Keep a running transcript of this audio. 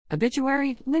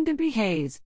Obituary, Linda B.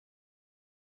 Hayes.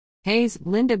 Hayes,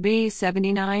 Linda B.,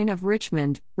 79, of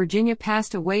Richmond, Virginia,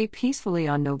 passed away peacefully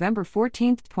on November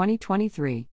 14,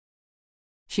 2023.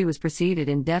 She was preceded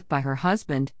in death by her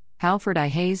husband, Halford I.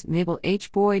 Hayes, Mabel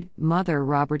H. Boyd, mother,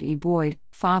 Robert E. Boyd,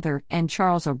 father, and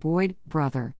Charles R. Boyd,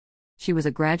 brother. She was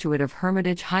a graduate of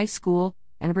Hermitage High School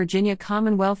and Virginia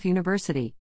Commonwealth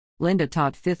University. Linda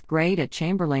taught 5th grade at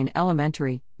Chamberlain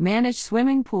Elementary, managed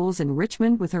swimming pools in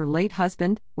Richmond with her late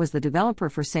husband, was the developer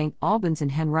for St. Albans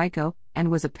in Henrico, and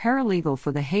was a paralegal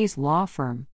for the Hayes law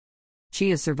firm.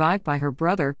 She is survived by her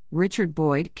brother, Richard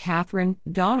Boyd, Catherine,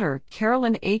 daughter,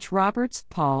 Carolyn H. Roberts,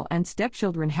 Paul, and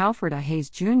stepchildren Halford I. Hayes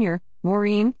Jr.,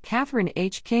 Maureen, Catherine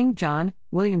H. King, John,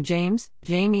 William James,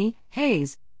 Jamie,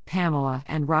 Hayes, Pamela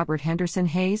and Robert Henderson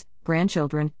Hayes,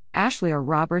 grandchildren, Ashley R.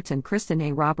 Roberts and Kristen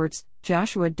A. Roberts,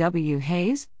 Joshua W.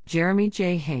 Hayes, Jeremy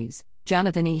J. Hayes,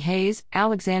 Jonathan E. Hayes,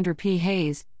 Alexander P.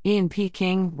 Hayes, Ian P.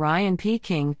 King, Ryan P.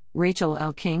 King, Rachel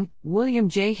L. King, William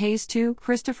J. Hayes II,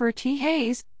 Christopher T.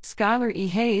 Hayes, Skylar E.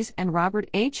 Hayes and Robert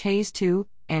H. Hayes II,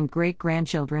 and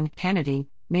great-grandchildren Kennedy,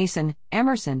 Mason,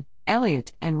 Emerson,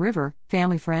 Elliot, and River,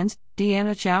 family friends,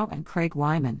 Deanna Chow and Craig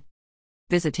Wyman.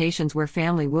 Visitations where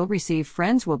family will receive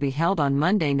friends will be held on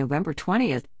Monday, November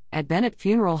 20th, at Bennett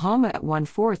Funeral Home at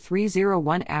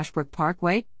 14301 Ashbrook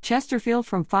Parkway, Chesterfield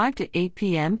from 5 to 8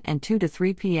 p.m. and 2 to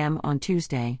 3 p.m. on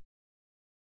Tuesday.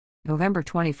 November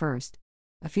 21st.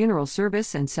 A funeral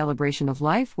service and celebration of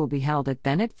life will be held at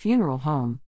Bennett Funeral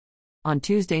Home. On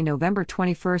Tuesday, November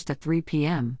 21st at 3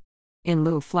 p.m. In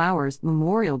lieu of flowers,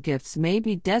 memorial gifts may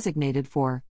be designated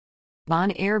for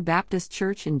Bon Air Baptist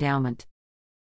Church Endowment.